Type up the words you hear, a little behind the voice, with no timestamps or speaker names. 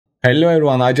Hello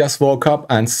everyone, I just woke up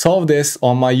and saw this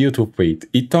on my YouTube feed.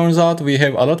 It turns out we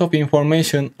have a lot of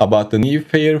information about the new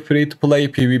fair free-to-play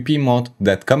PvP mod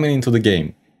that's coming into the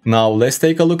game. Now let's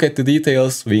take a look at the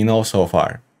details we know so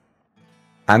far.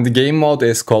 And the game mode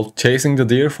is called Chasing the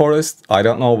Deer Forest. I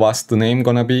don't know what's the name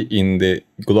gonna be in the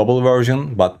global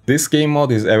version, but this game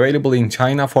mode is available in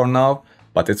China for now,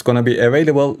 but it's gonna be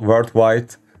available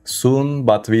worldwide soon,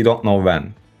 but we don't know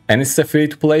when. And it's a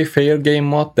free-to-play fair game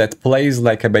mode that plays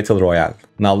like a battle royale.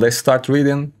 Now let's start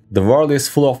reading. The world is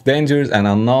full of dangers and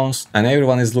unknowns, and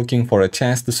everyone is looking for a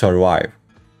chance to survive.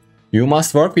 You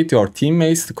must work with your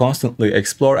teammates to constantly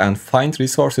explore and find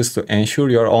resources to ensure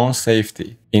your own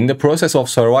safety. In the process of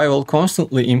survival,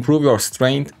 constantly improve your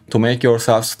strength to make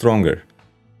yourself stronger.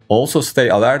 Also stay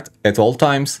alert at all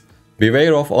times.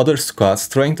 Beware of other squads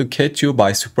trying to catch you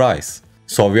by surprise.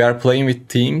 So we are playing with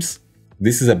teams.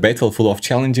 This is a battle full of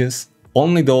challenges.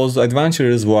 Only those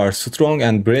adventurers who are strong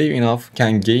and brave enough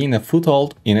can gain a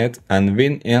foothold in it and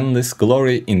win endless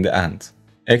glory in the end.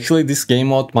 Actually, this game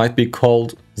mode might be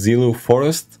called Zulu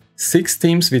Forest. 6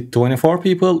 teams with 24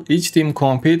 people, each team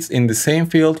competes in the same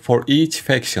field for each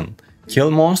faction. Kill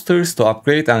monsters to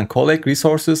upgrade and collect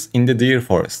resources in the Deer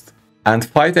Forest. And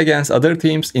fight against other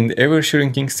teams in the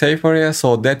ever-shrinking safe area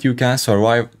so that you can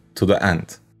survive to the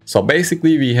end. So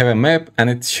basically we have a map and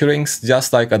it shrinks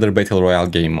just like other battle royale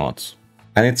game modes.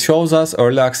 And it shows us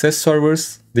early access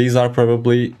servers. These are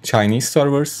probably Chinese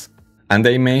servers. And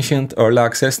they mentioned early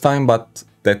access time, but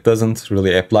that doesn't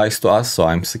really apply to us, so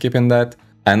I'm skipping that.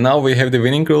 And now we have the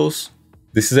winning rules.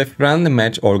 This is a friendly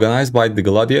match organized by the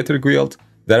Gladiator Guild.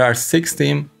 There are 6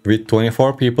 teams with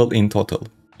 24 people in total.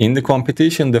 In the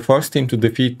competition, the first team to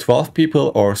defeat 12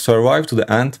 people or survive to the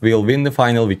end will win the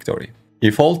final victory.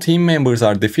 If all team members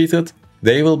are defeated,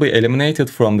 they will be eliminated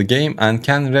from the game and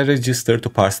can re-register to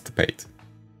participate.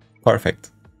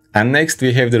 Perfect. And next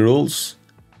we have the rules.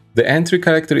 The entry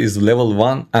character is level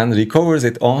 1 and recovers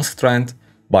its own strength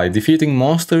by defeating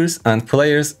monsters and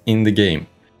players in the game.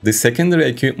 The secondary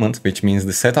equipment, which means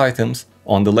the set items,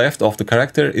 on the left of the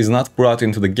character is not brought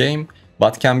into the game,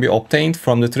 but can be obtained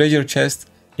from the treasure chest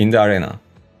in the arena.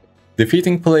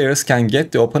 Defeating players can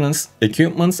get the opponent's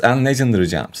equipments and legendary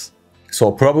gems. So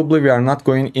probably we are not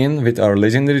going in with our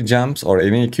legendary gems or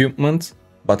any equipment,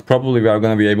 but probably we are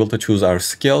going to be able to choose our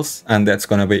skills, and that's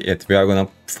going to be it. We are going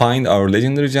to find our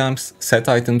legendary gems, set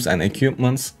items and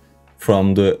equipments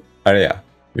from the area.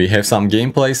 We have some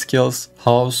gameplay skills.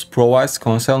 House provides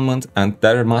concealment and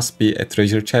there must be a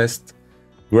treasure chest.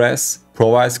 Grass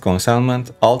provides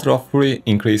concealment. Altar of Fury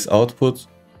increase output.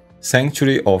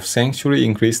 Sanctuary of Sanctuary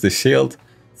increase the shield.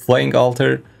 Flying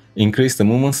Altar increase the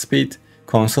movement speed.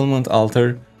 Concealment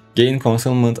Altar, gain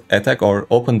concealment, attack or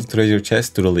open the treasure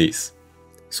chest to release.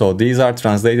 So these are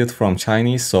translated from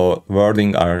Chinese, so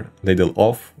wording are little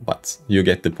off, but you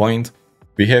get the point.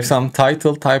 We have some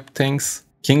title type things.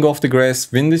 King of the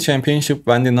Grass, win the championship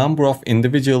when the number of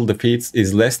individual defeats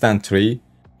is less than 3.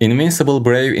 Invincible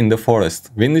Brave in the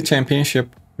Forest, win the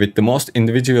championship with the most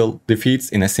individual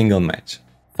defeats in a single match.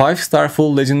 5-star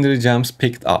full legendary gems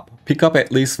picked up. Pick up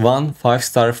at least one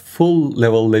 5-star full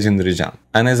level legendary gem.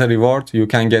 And as a reward, you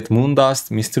can get moon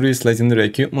dust, mysterious legendary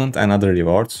equipment and other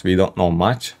rewards. We don't know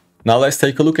much. Now let's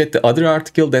take a look at the other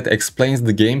article that explains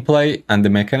the gameplay and the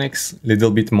mechanics a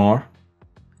little bit more.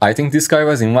 I think this guy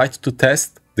was invited to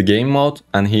test the game mode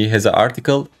and he has an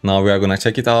article. Now we are gonna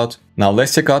check it out. Now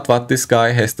let's check out what this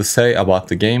guy has to say about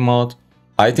the game mode.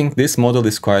 I think this model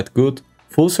is quite good.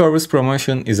 Full service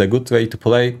promotion is a good way to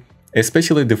play,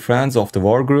 especially the friends of the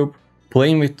war group.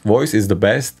 Playing with voice is the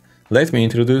best. Let me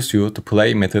introduce you to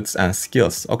play methods and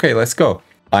skills. Okay, let's go.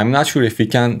 I'm not sure if we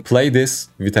can play this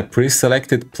with a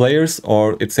pre-selected players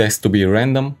or it has to be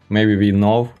random. Maybe we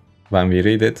know when we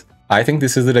read it. I think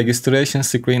this is the registration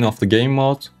screen of the game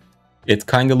mode. It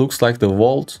kinda looks like the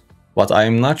vault, but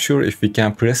I'm not sure if we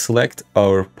can pre-select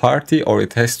our party or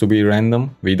it has to be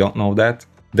random. We don't know that.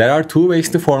 There are 2 ways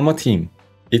to form a team.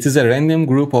 It is a random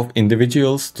group of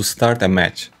individuals to start a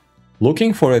match.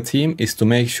 Looking for a team is to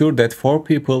make sure that 4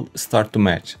 people start to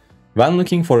match. When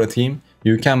looking for a team,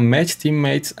 you can match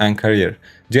teammates and career.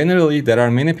 Generally, there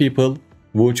are many people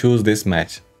who choose this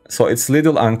match. So it's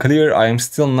little unclear. I am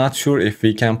still not sure if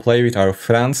we can play with our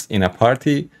friends in a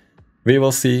party. We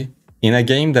will see. In a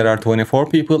game, there are 24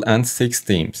 people and 6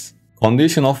 teams.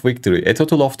 Condition of victory. A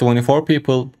total of 24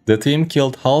 people, the team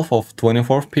killed half of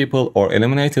 24 people or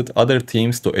eliminated other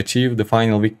teams to achieve the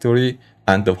final victory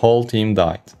and the whole team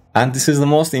died. And this is the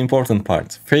most important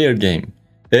part. Fair game.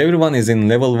 Everyone is in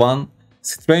level 1.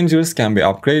 Strangers can be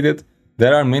upgraded.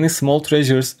 There are many small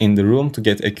treasures in the room to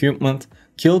get equipment.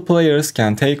 Kill players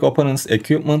can take opponents'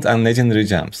 equipment and legendary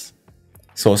gems.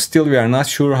 So still we are not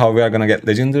sure how we are gonna get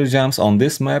legendary gems on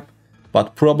this map,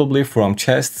 but probably from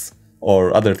chests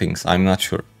or other things, I'm not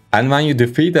sure. And when you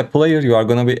defeat a player, you are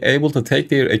gonna be able to take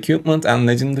their equipment and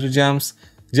legendary gems,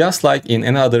 just like in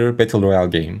any other Battle Royale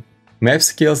game. Map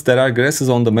skills: there are grasses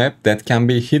on the map that can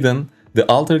be hidden, the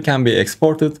altar can be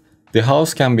exported, the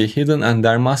house can be hidden, and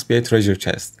there must be a treasure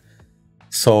chest.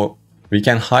 So we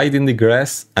can hide in the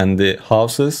grass and the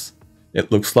houses.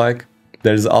 It looks like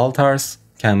there's altars,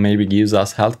 can maybe gives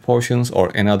us health potions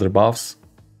or any other buffs.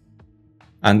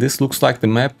 And this looks like the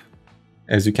map.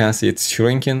 As you can see, it's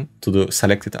shrinking to the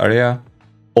selected area.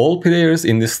 All players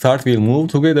in the start will move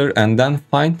together and then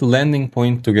find the landing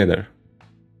point together.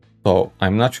 So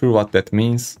I'm not sure what that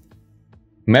means.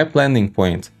 Map landing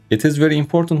point. It is very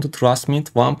important to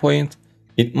transmit one point.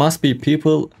 It must be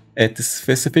people at the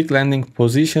specific landing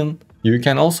position. You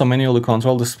can also manually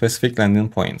control the specific landing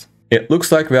point. It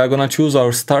looks like we are gonna choose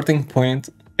our starting point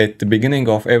at the beginning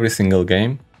of every single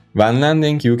game. When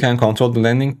landing, you can control the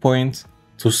landing point.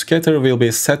 To scatter will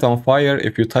be set on fire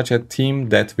if you touch a team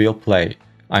that will play.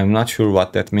 I'm not sure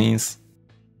what that means.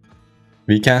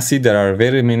 We can see there are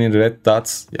very many red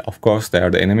dots. Yeah, of course, they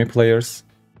are the enemy players.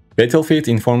 Battlefield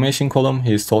information column,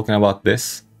 he is talking about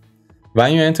this.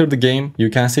 When you enter the game, you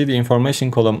can see the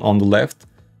information column on the left.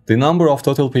 The number of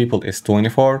total people is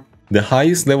 24. The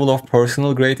highest level of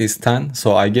personal grade is 10,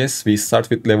 so I guess we start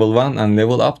with level 1 and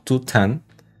level up to 10.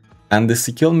 And the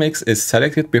skill mix is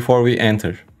selected before we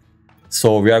enter.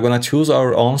 So we are gonna choose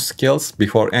our own skills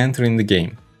before entering the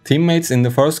game. Teammates in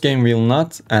the first game will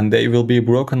not, and they will be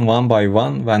broken one by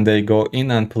one when they go in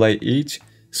and play each.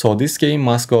 So this game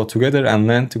must go together and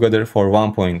land together for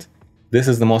 1 point. This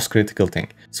is the most critical thing.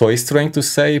 So he's trying to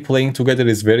say playing together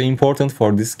is very important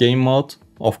for this game mode.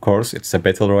 Of course, it's a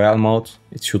Battle Royale mode.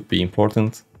 It should be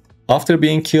important. After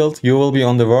being killed, you will be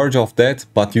on the verge of death,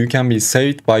 but you can be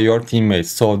saved by your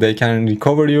teammates. So they can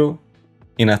recover you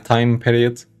in a time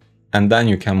period. And then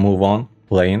you can move on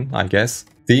playing, I guess.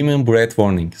 Demon breath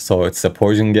warning, so it's a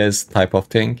poison gas type of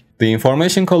thing. The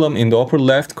information column in the upper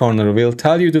left corner will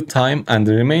tell you the time and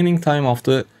the remaining time of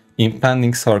the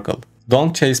impending circle.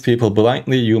 Don't chase people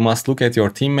blindly, you must look at your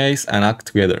teammates and act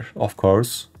together, of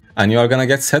course. And you are gonna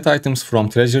get set items from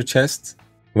treasure chests.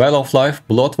 Well of life,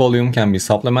 blood volume can be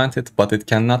supplemented, but it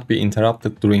cannot be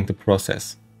interrupted during the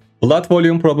process. Blood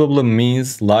volume probably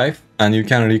means life, and you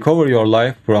can recover your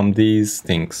life from these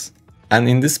things. And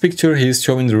in this picture he is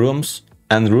showing the rooms,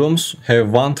 and rooms have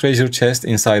one treasure chest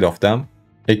inside of them.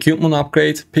 Equipment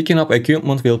upgrade. Picking up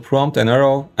equipment will prompt an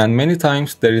arrow, and many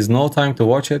times there is no time to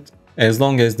watch it as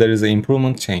long as there is an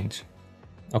improvement change.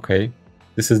 Okay,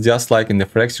 this is just like in the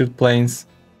fractured planes.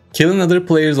 Killing other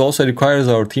players also requires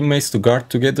our teammates to guard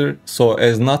together so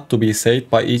as not to be saved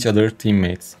by each other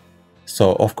teammates.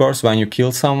 So of course when you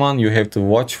kill someone you have to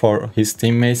watch for his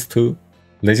teammates too.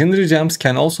 Legendary gems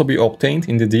can also be obtained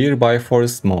in the Deer by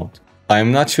Forest mode. I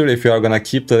am not sure if you are gonna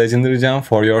keep the legendary gem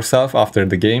for yourself after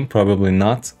the game, probably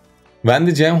not. When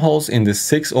the gem holes in the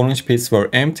 6 orange pits were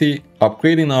empty,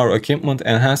 upgrading our equipment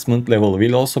enhancement level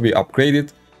will also be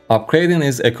upgraded. Upgrading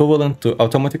is equivalent to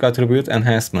automatic attribute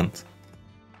enhancement.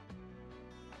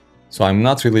 So I'm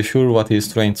not really sure what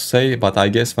he's trying to say, but I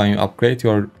guess when you upgrade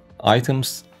your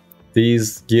items,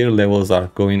 these gear levels are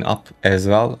going up as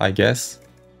well, I guess.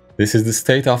 This is the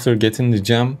state after getting the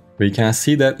gem. We can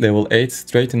see that level 8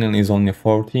 straightening is only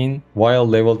 14, while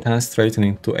level 10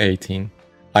 straightening to 18.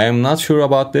 I am not sure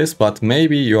about this, but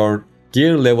maybe your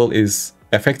gear level is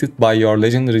affected by your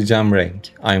legendary gem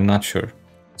rank. I am not sure.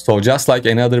 So just like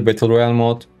any other Battle Royale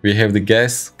mode, we have the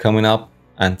gas coming up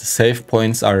and the save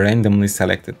points are randomly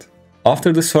selected.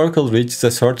 After the circle reaches a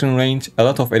certain range, a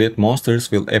lot of elite monsters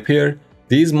will appear.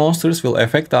 These monsters will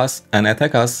affect us and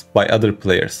attack us by other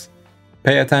players.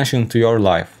 Pay attention to your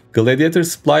life. Gladiator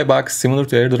supply box, similar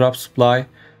to airdrop supply,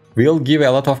 will give a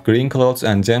lot of green clothes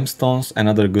and gemstones and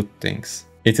other good things.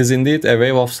 It is indeed a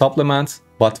wave of supplements,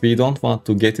 but we don't want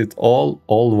to get it all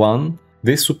one.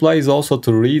 This supply is also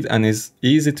to read and is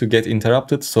easy to get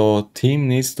interrupted, so team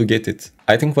needs to get it.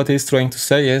 I think what he's trying to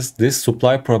say is this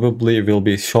supply probably will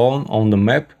be shown on the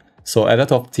map, so a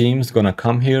lot of teams gonna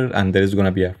come here and there is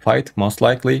gonna be a fight most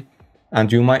likely.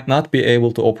 And you might not be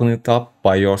able to open it up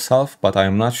by yourself, but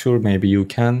I'm not sure, maybe you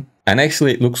can. And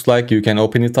actually it looks like you can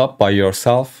open it up by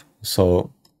yourself, so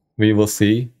we will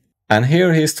see. And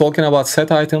here he's talking about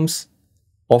set items.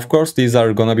 Of course these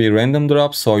are gonna be random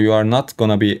drops, so you are not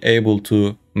gonna be able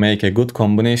to make a good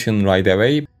combination right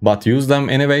away, but use them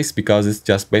anyways because it's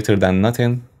just better than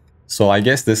nothing. So I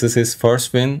guess this is his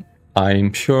first win.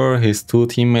 I'm sure his 2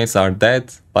 teammates are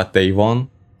dead, but they won.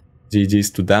 GG's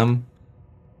to them.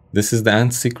 This is the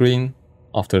end screen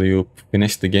after you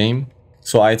finish the game.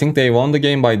 So I think they won the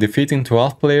game by defeating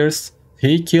 12 players.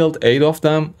 He killed 8 of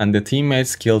them and the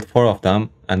teammates killed 4 of them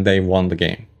and they won the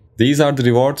game. These are the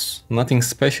rewards, nothing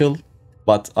special,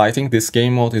 but I think this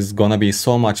game mode is gonna be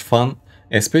so much fun,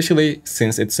 especially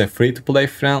since it's a free-to-play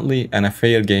friendly and a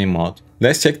fair game mode.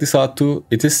 Let's check this out too.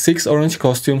 It is 6 orange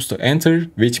costumes to enter,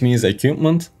 which means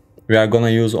equipment. We are gonna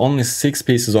use only 6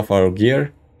 pieces of our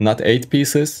gear, not 8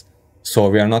 pieces, so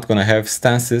we are not gonna have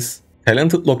stances.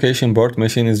 Talented location bird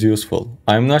machine is useful.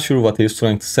 I'm not sure what he's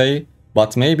trying to say,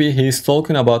 but maybe he's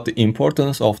talking about the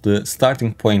importance of the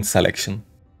starting point selection.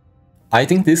 I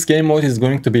think this game mode is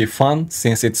going to be fun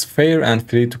since it's fair and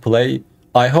free to play.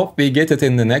 I hope we get it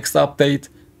in the next update.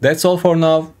 That's all for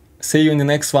now. See you in the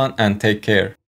next one and take care.